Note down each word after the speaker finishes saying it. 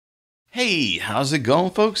Hey, how's it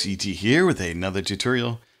going, folks? ET here with another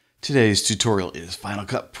tutorial. Today's tutorial is Final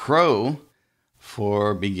Cut Pro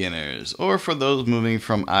for beginners, or for those moving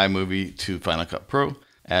from iMovie to Final Cut Pro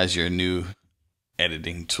as your new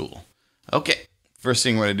editing tool. Okay, first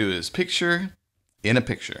thing we're going to do is picture in a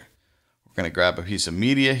picture. We're going to grab a piece of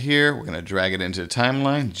media here. We're going to drag it into the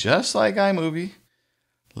timeline just like iMovie.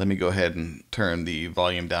 Let me go ahead and turn the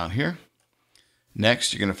volume down here.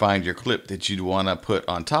 Next, you're going to find your clip that you'd want to put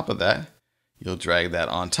on top of that. You'll drag that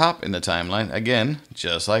on top in the timeline, again,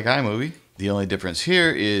 just like iMovie. The only difference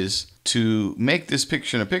here is to make this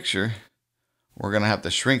picture in a picture, we're going to have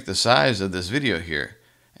to shrink the size of this video here.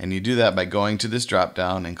 And you do that by going to this drop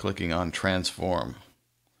down and clicking on Transform.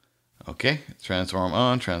 Okay, Transform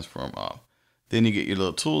on, Transform off. Then you get your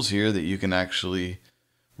little tools here that you can actually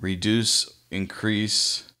reduce,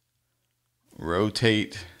 increase,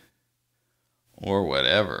 rotate, or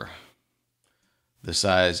whatever the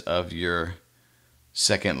size of your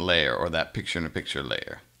second layer, or that picture-in-a-picture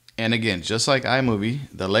layer. And again, just like iMovie,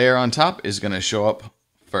 the layer on top is going to show up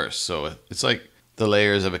first. So it's like the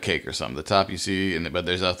layers of a cake or something. The top you see, but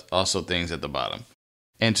there's also things at the bottom.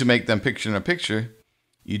 And to make them picture-in-a-picture,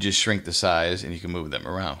 you just shrink the size and you can move them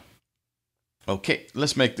around. Okay,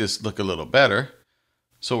 let's make this look a little better.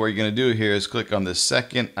 So what you're going to do here is click on the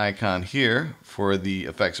second icon here for the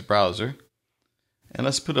effects browser. And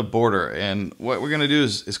let's put a border, and what we're going to do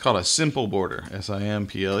is called a simple border,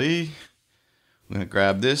 S-I-M-P-L-E. We're going to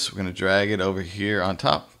grab this, we're going to drag it over here on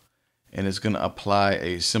top, and it's going to apply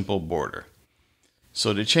a simple border.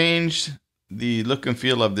 So to change the look and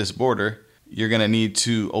feel of this border, you're going to need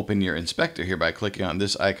to open your inspector here by clicking on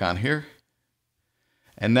this icon here.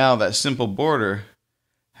 And now that simple border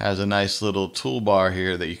has a nice little toolbar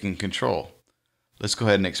here that you can control. Let's go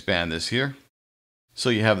ahead and expand this here. So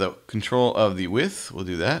you have the control of the width. We'll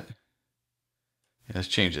do that. And let's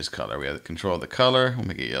change this color. We have the control of the color. We'll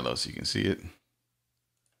make it yellow so you can see it.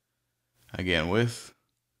 Again, width,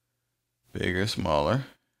 bigger, smaller.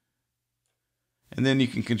 And then you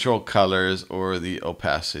can control colors or the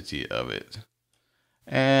opacity of it.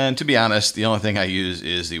 And to be honest, the only thing I use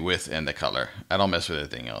is the width and the color. I don't mess with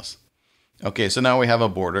anything else. Okay, so now we have a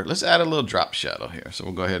border. Let's add a little drop shadow here. So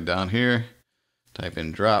we'll go ahead down here, type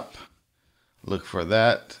in drop. Look for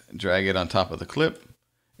that, drag it on top of the clip,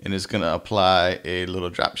 and it's going to apply a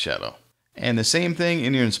little drop shadow. And the same thing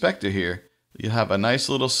in your inspector here, you have a nice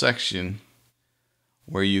little section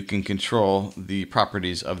where you can control the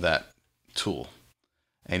properties of that tool.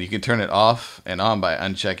 And you can turn it off and on by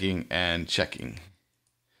unchecking and checking.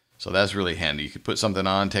 So that's really handy. You can put something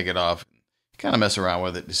on, take it off, kind of mess around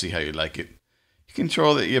with it to see how you like it. You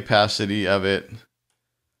control the opacity of it,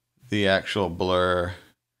 the actual blur,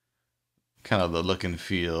 kind of the look and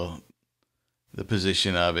feel, the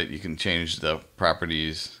position of it. You can change the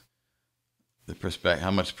properties, the perspective, how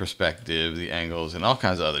much perspective, the angles, and all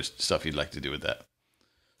kinds of other stuff you'd like to do with that.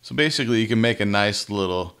 So basically, you can make a nice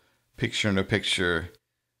little picture-in-a-picture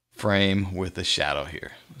frame with a shadow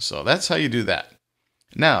here. So that's how you do that.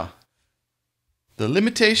 Now, the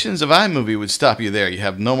limitations of iMovie would stop you there. You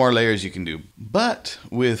have no more layers you can do. But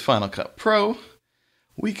with Final Cut Pro,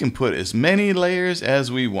 we can put as many layers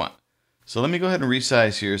as we want. So let me go ahead and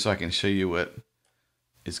resize here so I can show you what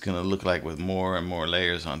it's going to look like with more and more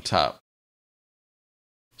layers on top.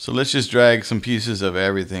 So let's just drag some pieces of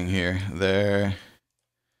everything here. There,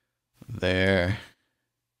 a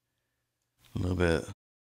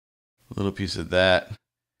little piece of that.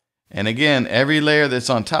 And again, every layer that's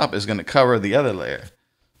on top is going to cover the other layer.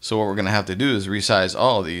 So what we're going to have to do is resize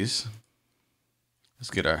all of these.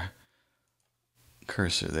 Let's get our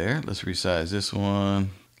cursor there. Let's resize this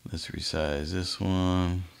one. Let's resize this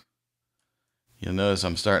one. You'll notice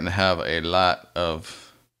I'm starting to have a lot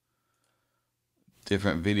of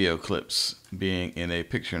different video clips being in a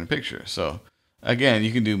picture-in-a-picture. So again,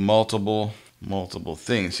 you can do multiple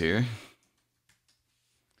things here.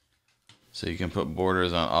 So you can put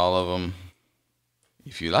borders on all of them.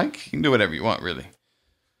 If you like, you can do whatever you want, really.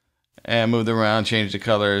 And move them around, change the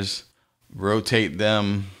colors, rotate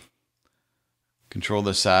them, control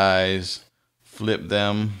the size, flip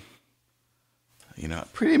them, you know,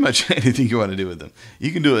 pretty much anything you want to do with them.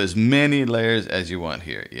 You can do as many layers as you want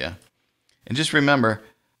here, yeah. And just remember,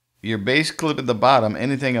 your base clip at the bottom,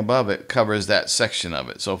 anything above it covers that section of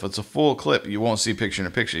it. So if it's a full clip, you won't see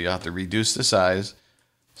picture-in-a-picture. You'll have to reduce the size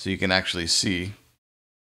so you can actually see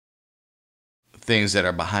things that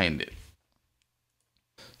are behind it.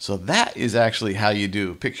 So that is actually how you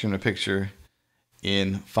do picture-in-a-picture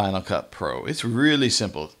in Final Cut Pro. It's really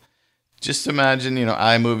simple. Just imagine, you know,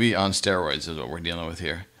 iMovie on steroids is what we're dealing with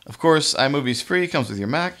here. Of course, iMovie's free, comes with your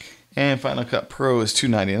Mac. and Final Cut Pro is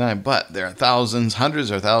 $299, but there are thousands,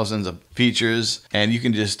 hundreds or thousands of features, and you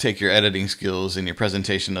can just take your editing skills and your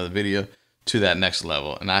presentation of the video to that next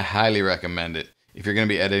level, and I highly recommend it. If you're going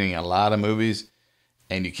to be editing a lot of movies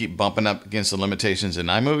and you keep bumping up against the limitations in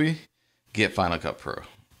iMovie, get Final Cut Pro.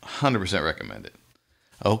 100% recommend it.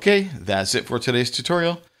 Okay, that's it for today's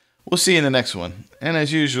tutorial. We'll see you in the next one. And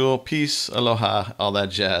as usual, peace, aloha, all that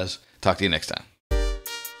jazz. Talk to you next time.